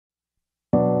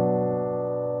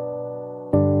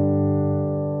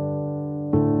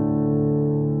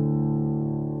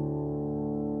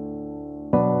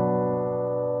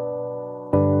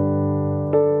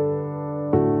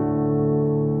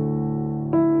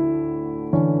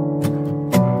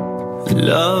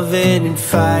Loving and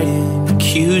fighting,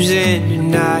 accusing,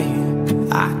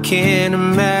 denying. I can't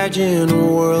imagine a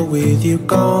world with you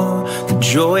gone. The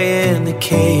joy and the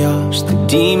chaos, the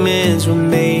demons were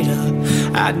made up.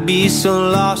 I'd be so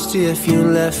lost if you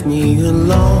left me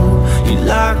alone. You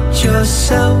locked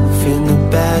yourself in the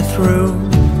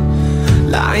bathroom,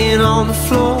 lying on the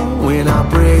floor when I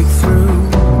break through.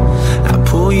 I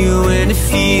pull you in to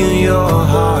feel your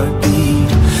heartbeat.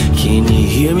 Can you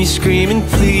hear me screaming,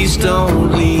 please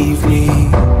don't leave me?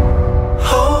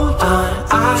 Hold on,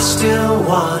 I still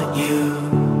want you.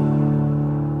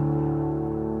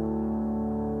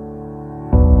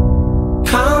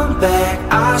 Come back,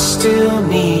 I still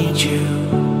need you.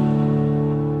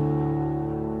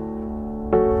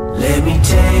 Let me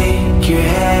take your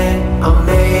hand, I'll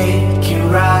make it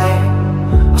right.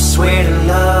 I swear to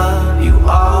love you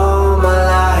all my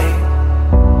life.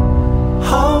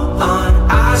 Hold on,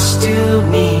 I still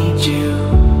need you.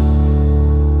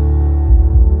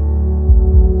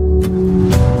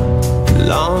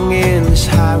 Long endless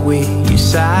highway, you're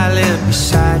silent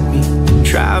beside me.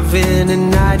 Driving a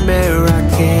nightmare I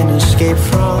can't escape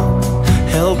from.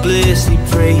 Helplessly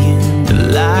praying, the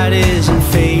light isn't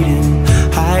fading.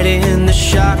 Hiding the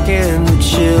shock and the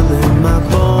chill in my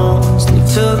bones. They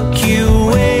took you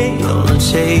away on the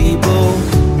table.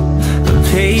 I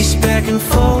pace back and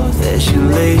forth as you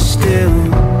lay still.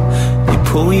 They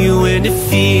pull you in to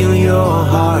feel your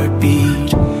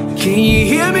heartbeat. Can you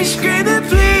hear me screaming,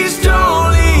 please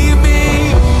don't leave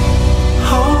me?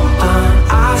 Hold on,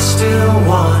 I still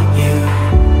want you.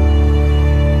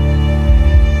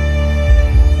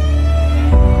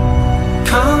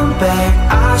 Come back,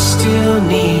 I still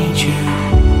need you.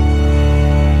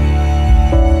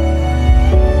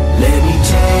 Let me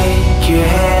take your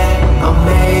hand, I'll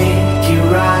make it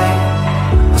right.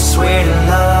 I swear to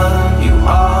love you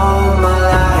all my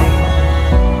life.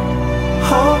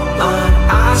 Hold on,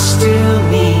 I still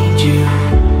need you.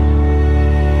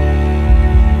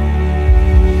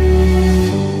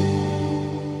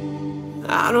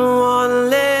 I don't wanna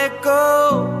let go.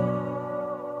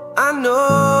 I know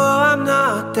I'm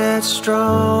not that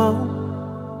strong.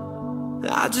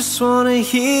 I just wanna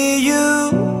hear you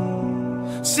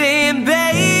saying,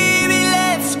 baby,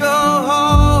 let's go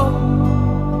home.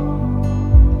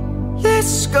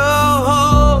 Let's go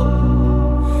home.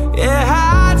 Yeah,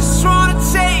 I just wanna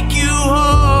take you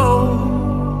home.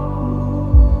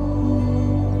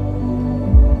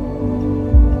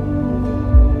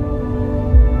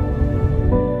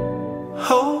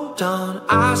 Hold on,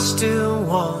 I still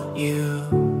want you.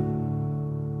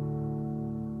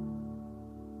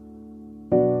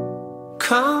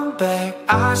 Come back,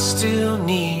 I still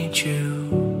need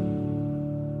you.